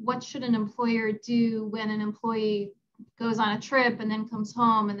what should an employer do when an employee goes on a trip and then comes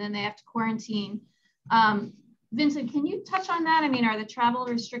home and then they have to quarantine? Vincent, can you touch on that? I mean, are the travel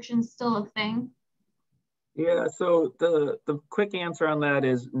restrictions still a thing? Yeah, so the quick answer on that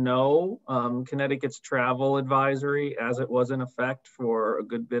is no. Connecticut's travel advisory, as it was in effect for a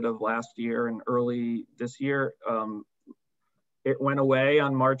good bit of last year and early this year, it went away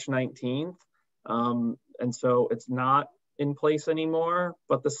on March 19th. And so it's not in place anymore,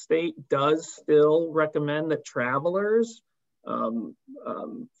 but the state does still recommend that travelers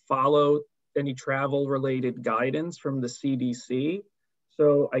follow any travel related guidance from the CDC.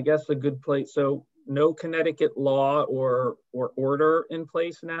 So I guess a good place, so no Connecticut law or order in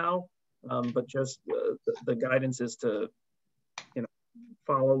place now, but just the guidance is to,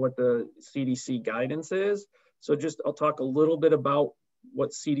 follow what the CDC guidance is. So I'll talk a little bit about what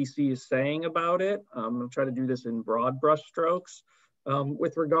CDC is saying about it. I'm gonna try to do this in broad brush strokes.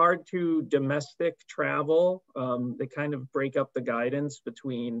 With regard to domestic travel, they kind of break up the guidance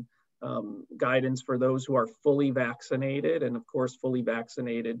between guidance for those who are fully vaccinated, and of course, fully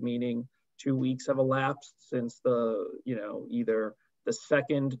vaccinated meaning 2 weeks have elapsed since either the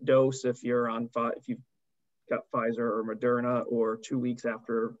second dose if you've got Pfizer or Moderna, or 2 weeks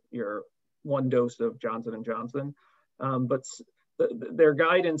after your 1 dose of Johnson & Johnson. But their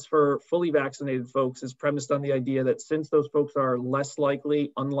guidance for fully vaccinated folks is premised on the idea that since those folks are less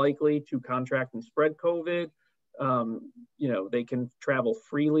unlikely to contract and spread COVID, they can travel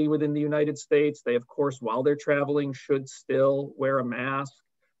freely within the United States. They, of course, while they're traveling, should still wear a mask.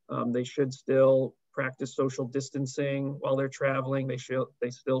 They should still practice social distancing while they're traveling. They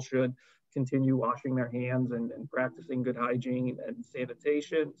still should continue washing their hands and practicing good hygiene and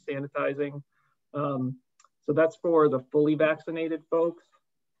sanitizing. So that's for the fully vaccinated folks.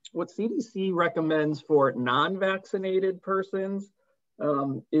 What CDC recommends for non-vaccinated persons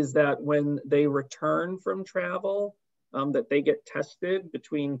is that when they return from travel, that they get tested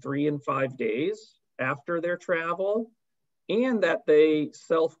between 3 and 5 days after their travel, and that they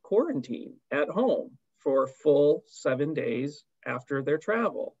self-quarantine at home for a full 7 days after their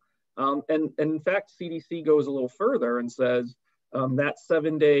travel. And in fact, CDC goes a little further and says that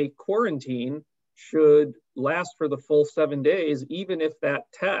 7-day quarantine should last for the full 7 days, even if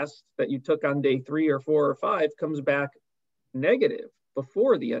that test that you took on day 3 or 4 or 5 comes back negative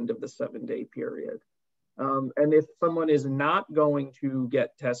before the end of the 7-day period. And if someone is not going to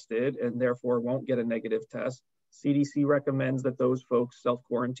get tested and therefore won't get a negative test, CDC recommends that those folks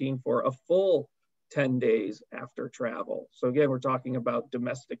self-quarantine for a full 10 days after travel. So again, we're talking about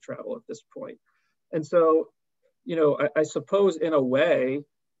domestic travel at this point. And so, you know, I suppose in a way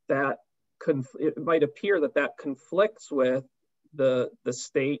that it might appear that that conflicts with the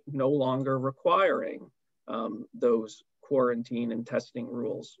state no longer requiring those quarantine and testing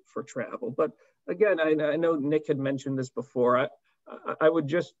rules for travel. But again, I know Nick had mentioned this before. I would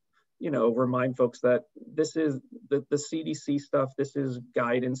just, you know, remind folks that this is the CDC stuff. This is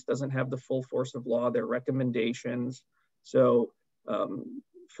guidance, doesn't have the full force of law. They're recommendations. So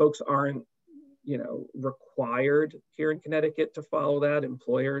folks aren't, you know, required here in Connecticut to follow that.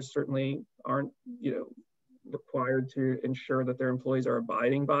 Employers certainly aren't, you know, required to ensure that their employees are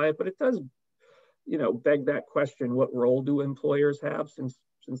abiding by it. But it does, you know, beg that question: what role do employers have since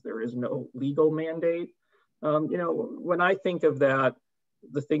there is no legal mandate? You know, when I think of that,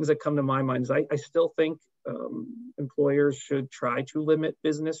 the things that come to my mind is I still think employers should try to limit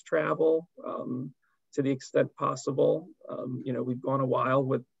business travel to the extent possible. You know, we've gone a while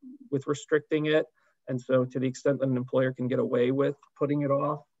with restricting it. And so to the extent that an employer can get away with putting it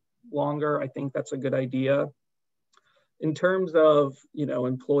off longer, I think that's a good idea. In terms of, you know,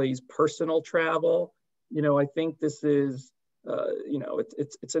 employees' personal travel, you know, I think this is, you know,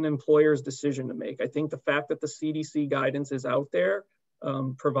 it's an employer's decision to make. I think the fact that the CDC guidance is out there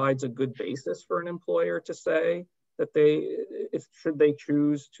provides a good basis for an employer to say that should they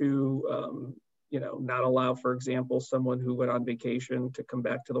choose to, you know, not allow, for example, someone who went on vacation to come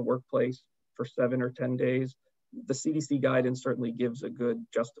back to the workplace for 7 or 10 days. The CDC guidance certainly gives a good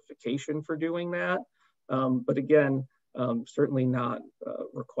justification for doing that. But again, certainly not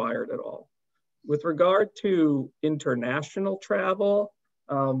required at all. With regard to international travel,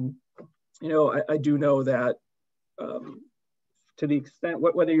 you know, I do know that to the extent,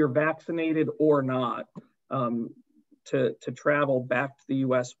 whether you're vaccinated or not, to travel back to the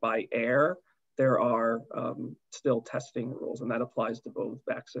US by air, there are still testing rules, and that applies to both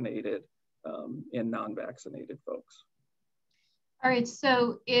vaccinated and non-vaccinated folks. All right,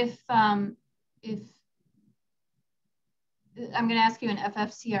 so if I'm going to ask you an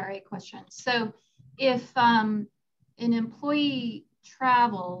FFCRA question. So if an employee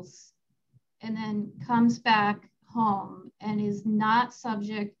travels and then comes back home and is not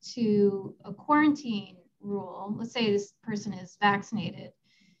subject to a quarantine rule, let's say this person is vaccinated,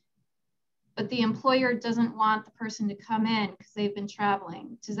 but the employer doesn't want the person to come in because they've been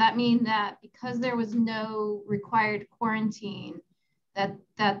traveling, does that mean that because there was no required quarantine,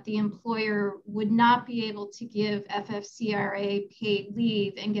 that the employer would not be able to give FFCRA paid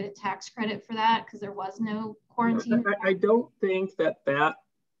leave and get a tax credit for that because there was no quarantine? I don't think that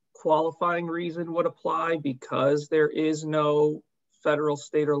qualifying reason would apply because there is no federal,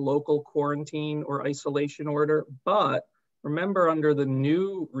 state, or local quarantine or isolation order. But remember, under the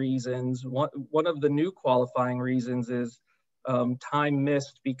new reasons, one of the new qualifying reasons is time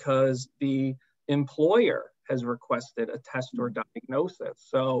missed because the employer has requested a test or diagnosis.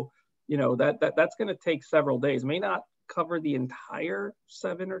 So, you know, that's going to take several days. May not cover the entire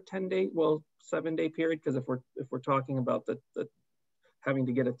 7 or 10 day, well, 7-day period, because if we're talking about the having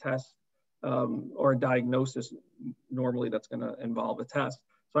to get a test or a diagnosis, normally that's going to involve a test.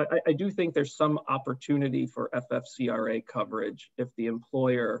 So I do think there's some opportunity for FFCRA coverage if the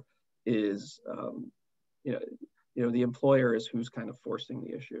employer is, you know, the employer is who's kind of forcing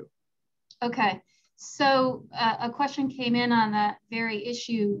the issue. Okay. So a question came in on that very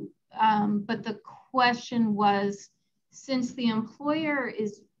issue, but the question was, since the employer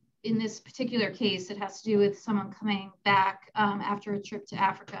is, in this particular case, it has to do with someone coming back after a trip to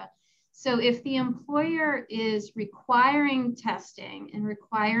Africa. So if the employer is requiring testing and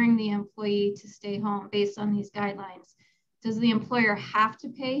requiring the employee to stay home based on these guidelines, does the employer have to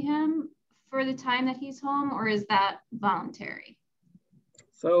pay him for the time that he's home, or is that voluntary?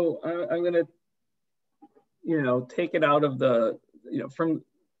 So I'm going to, you know, take it out of the, you know, from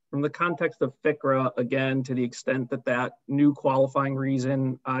the context of FCRA, again, to the extent that new qualifying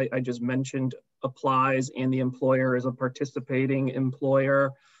reason I just mentioned applies and the employer is a participating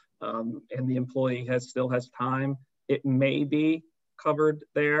employer and the employee still has time, it may be covered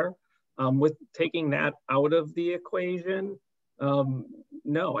there. With taking that out of the equation,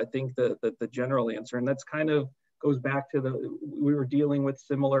 no, I think the general answer, and that's kind of goes back to we were dealing with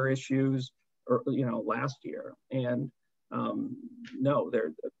similar issues, or last year, and no,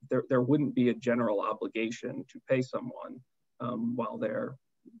 there wouldn't be a general obligation to pay someone while they're,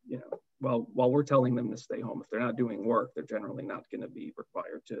 while we're telling them to stay home. If they're not doing work, they're generally not going to be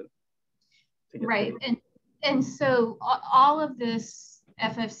required to get right paid. and so all of this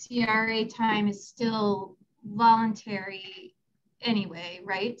FFCRA time is still voluntary anyway,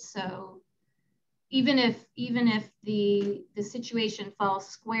 right? So even if the situation falls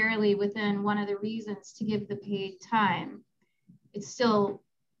squarely within one of the reasons to give the paid time, it's still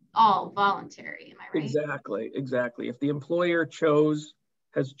all voluntary. Am I right? Exactly. If the employer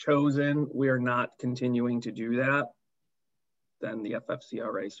has chosen, we are not continuing to do that, then the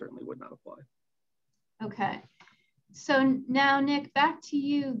FFCRA certainly would not apply. Okay. So now, Nick, back to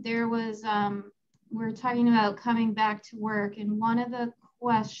you. There was, we're talking about coming back to work, and one of the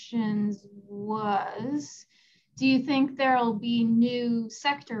questions was, do you think there'll be new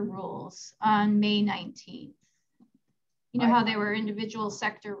sector rules on May 19th? You know how there were individual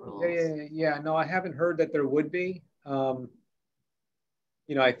sector rules? Yeah. No, I haven't heard that there would be. I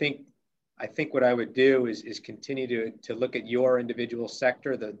think what I would do is continue to look at your individual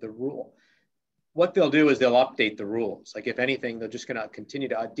sector, the rule. What they'll do is they'll update the rules. Like if anything, they're just going to continue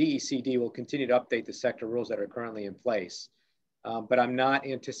to, DECD will continue to update the sector rules that are currently in place. But I'm not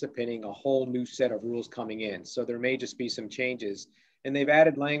anticipating a whole new set of rules coming in. So there may just be some changes. And they've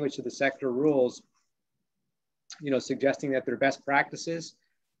added language to the sector rules, suggesting that they're best practices.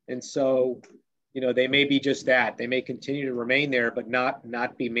 And so, they may be just that. They may continue to remain there, but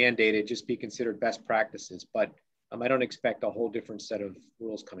not be mandated, just be considered best practices. But I don't expect a whole different set of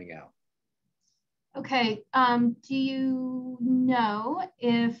rules coming out. Okay. Do you know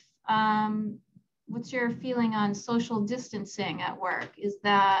if, what's your feeling on social distancing at work? Is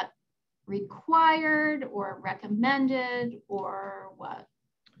that required or recommended or what?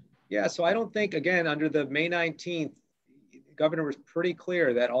 Yeah, so I don't think, again, under the May 19th, the governor was pretty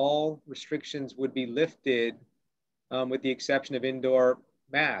clear that all restrictions would be lifted with the exception of indoor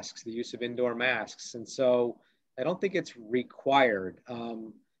masks, the use of indoor masks. And so I don't think it's required.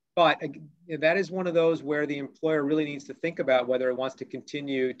 But that is one of those where the employer really needs to think about whether it wants to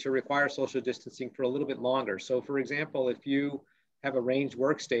continue to require social distancing for a little bit longer. So for example, if you have arranged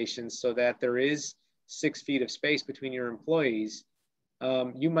workstations so that there is 6 feet of space between your employees,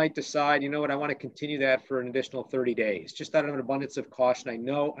 you might decide, I want to continue that for an additional 30 days, just out of an abundance of caution. I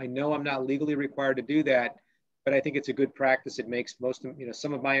know I'm not legally required to do that, but I think it's a good practice. It makes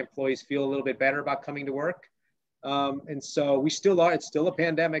some of my employees feel a little bit better about coming to work. And so it's still a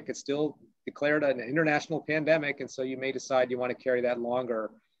pandemic. It's still declared an international pandemic. And so you may decide you want to carry that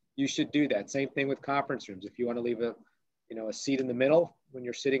longer. You should do that. Same thing with conference rooms. If you want to leave a seat in the middle when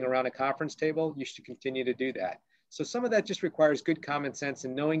you're sitting around a conference table, you should continue to do that. So some of that just requires good common sense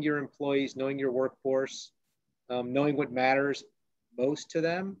and knowing your employees, knowing your workforce, knowing what matters most to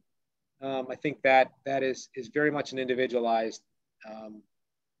them. I think that is very much an individualized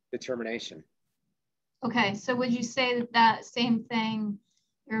determination. Okay, so would you say that same thing,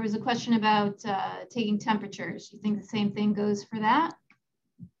 there was a question about taking temperatures. You think the same thing goes for that?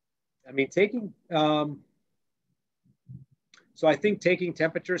 I mean, so I think taking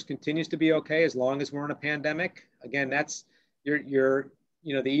temperatures continues to be okay as long as we're in a pandemic. Again, that's the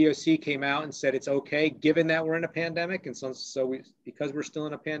EEOC came out and said it's okay given that we're in a pandemic. And so because we're still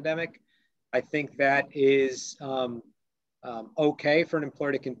in a pandemic, I think that is okay for an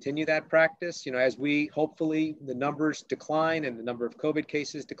employer to continue that practice. As hopefully the numbers decline and the number of COVID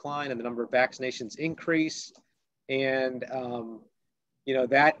cases decline and the number of vaccinations increase, and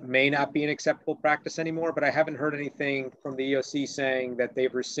that may not be an acceptable practice anymore, but I haven't heard anything from the EOC saying that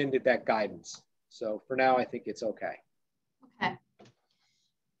they've rescinded that guidance. So for now, I think it's okay. Okay. All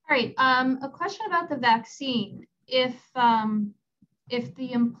right. A question about the vaccine. If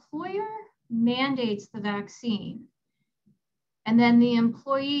the employer mandates the vaccine and then the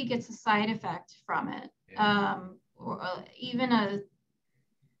employee gets a side effect from it, or even I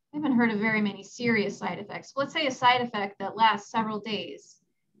haven't heard of very many serious side effects. Let's say a side effect that lasts several days.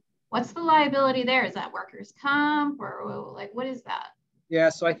 What's the liability there? Is that workers' comp or like, what is that? Yeah,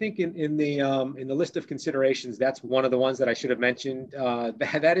 so I think in the list of considerations, that's one of the ones that I should have mentioned.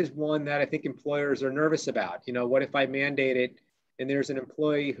 That is one that I think employers are nervous about. What if I mandate it and there's an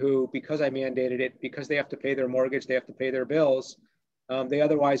employee who, because I mandated it, because they have to pay their mortgage, they have to pay their bills, they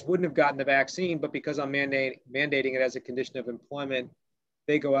otherwise wouldn't have gotten the vaccine, but because I'm mandating it as a condition of employment,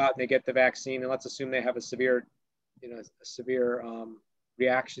 they go out and they get the vaccine, and let's assume they have a severe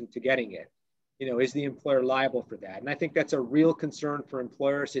reaction to getting it. is the employer liable for that? And I think that's a real concern for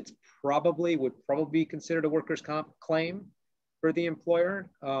employers. Would probably be considered a workers' comp claim for the employer,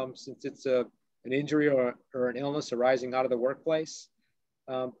 since it's an injury or an illness arising out of the workplace.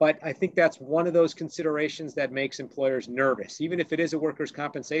 But I think that's one of those considerations that makes employers nervous. Even if it is a workers'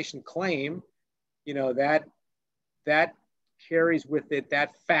 compensation claim, that carries with it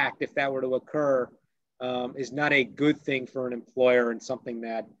that fact, if that were to occur, is not a good thing for an employer and something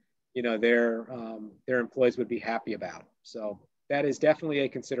that their employees would be happy about. So that is definitely a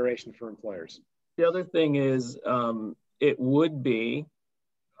consideration for employers. The other thing is, it would be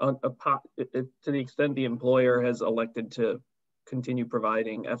to the extent the employer has elected to continue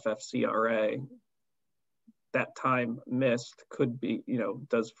providing FFCRA, that time missed could be,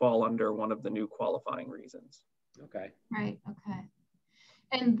 does fall under one of the new qualifying reasons. Okay. Right. Okay.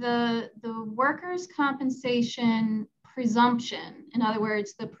 And the workers' compensation presumption, in other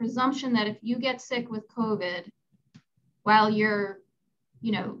words, the presumption that if you get sick with COVID while you're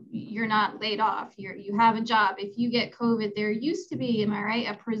not laid off, you have a job, if you get COVID, there used to be, am I right,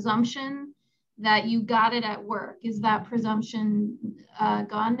 a presumption that you got it at work. Is that presumption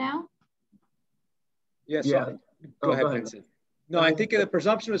gone now? Yes. Yeah. Go ahead, Vincent. No, I think the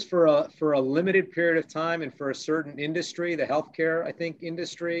presumption was for a limited period of time and for a certain industry, the healthcare, I think,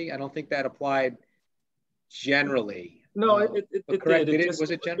 industry. I don't think that applied generally. No, it correct. did.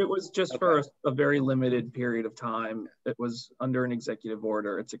 Was it general? It was just for a very limited period of time. It was under an executive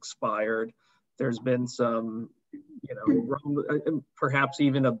order. It's expired. There's been some, perhaps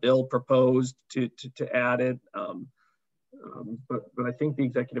even a bill proposed to add it. But I think the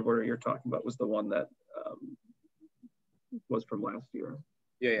executive order you're talking about was the one that was from last year.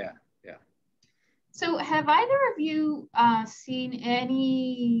 Yeah. So have either of you seen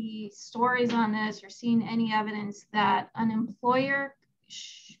any stories on this or seen any evidence that an employer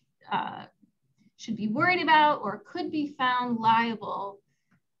should be worried about or could be found liable,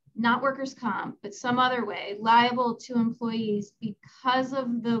 not workers' comp, but some other way, liable to employees because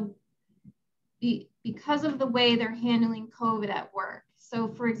of the way they're handling COVID at work? So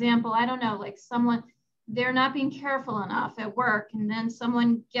for example, I don't know, like they're not being careful enough at work and then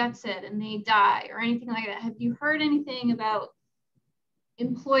someone gets it and they die or anything like that. Have you heard anything about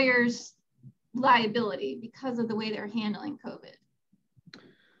employers' liability because of the way they're handling COVID?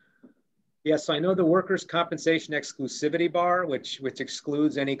 Yes, I know the workers' compensation exclusivity bar, which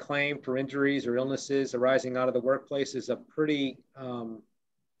excludes any claim for injuries or illnesses arising out of the workplace, is a pretty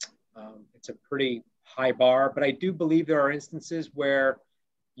it's a pretty high bar. But I do believe there are instances where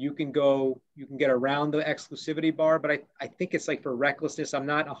you can get around the exclusivity bar, but I think it's like for recklessness. I'm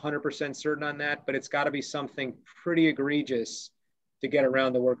not 100% certain on that, but it's got to be something pretty egregious to get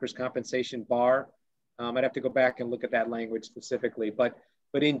around the workers' compensation bar. I'd have to go back and look at that language specifically, but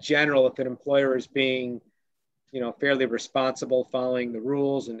in general, if an employer is being, fairly responsible, following the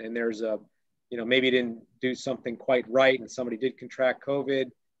rules, and there's a, maybe didn't do something quite right and somebody did contract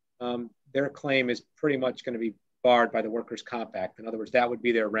COVID, their claim is pretty much going to be barred by the Workers' Comp Act. In other words, that would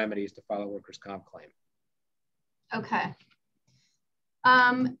be their remedies to file a workers' comp claim. Okay.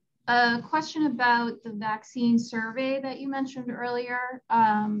 A question about the vaccine survey that you mentioned earlier.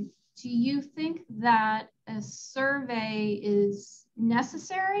 Do you think that a survey is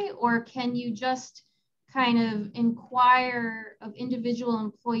necessary, or can you just kind of inquire of individual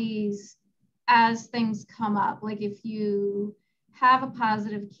employees as things come up? Like if you have a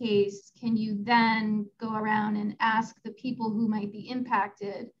positive case, can you then go around and ask the people who might be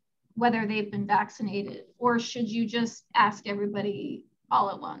impacted whether they've been vaccinated, or should you just ask everybody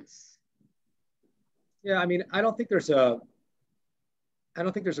all at once? Yeah, I mean, I don't think there's a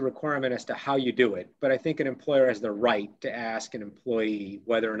requirement as to how you do it, but I think an employer has the right to ask an employee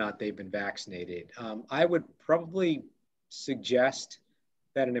whether or not they've been vaccinated. I would probably suggest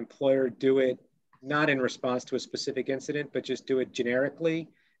that an employer do it not in response to a specific incident, but just do it generically.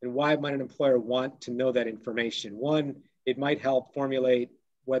 And why might an employer want to know that information? One, it might help formulate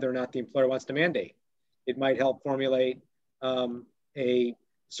whether or not the employer wants to mandate. It might help formulate a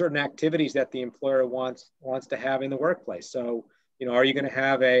certain activities that the employer wants to have in the workplace. So, are you going to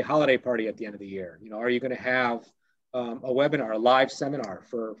have a holiday party at the end of the year? Are you going to have a webinar, a live seminar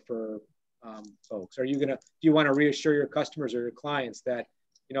for folks? Do you want to reassure your customers or your clients that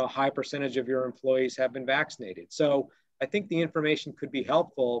a high percentage of your employees have been vaccinated? So I think the information could be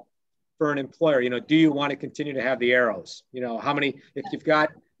helpful for an employer. Do you want to continue to have the arrows? How many, if you've got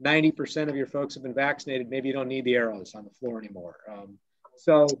 90% of your folks have been vaccinated, maybe you don't need the arrows on the floor anymore.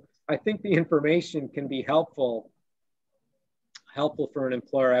 So I think the information can be helpful for an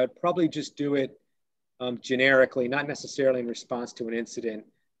employer. I would probably just do it generically, not necessarily in response to an incident.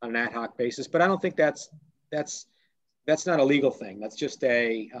 an ad hoc basis. But I don't think that's not a legal thing. That's just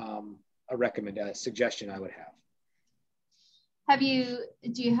a suggestion I would have. Do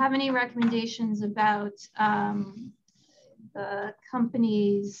you have any recommendations about the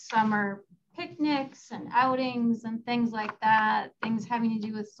company's summer picnics and outings and things like that, things having to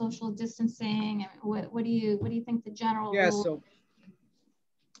do with social distancing? What do you think the general rule?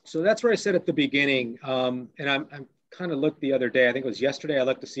 So that's where I said at the beginning, and I'm kind of looked the other day, I think it was yesterday, I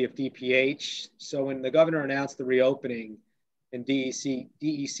looked to see if DPH, so when the governor announced the reopening and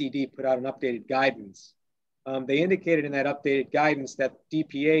DECD put out an updated guidance, they indicated in that updated guidance that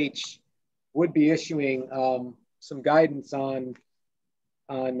DPH would be issuing some guidance on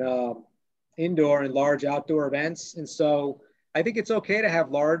indoor and large outdoor events. And so I think it's okay to have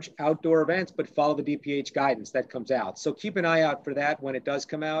large outdoor events, but follow the DPH guidance that comes out. So keep an eye out for that when it does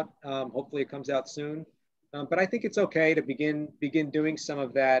come out. Hopefully it comes out soon. But I think it's okay to begin doing some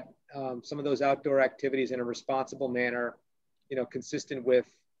of that, some of those outdoor activities in a responsible manner, consistent with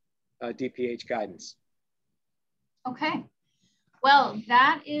DPH guidance. Okay. Well,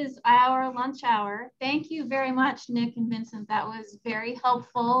 that is our lunch hour. Thank you very much, Nick and Vincent. That was very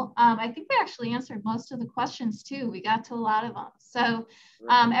helpful. I think we actually answered most of the questions too. We got to a lot of them. So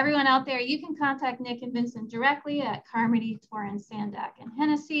everyone out there, you can contact Nick and Vincent directly at Carmody, Torrance, Sandak, and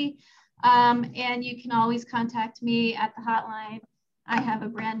Hennessey. And you can always contact me at the hotline. I have a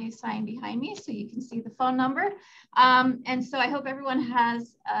brand new sign behind me so you can see the phone number. And so I hope everyone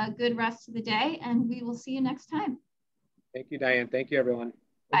has a good rest of the day, and we will see you next time. Thank you, Diane. Thank you, everyone.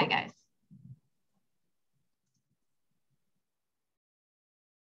 Bye, guys.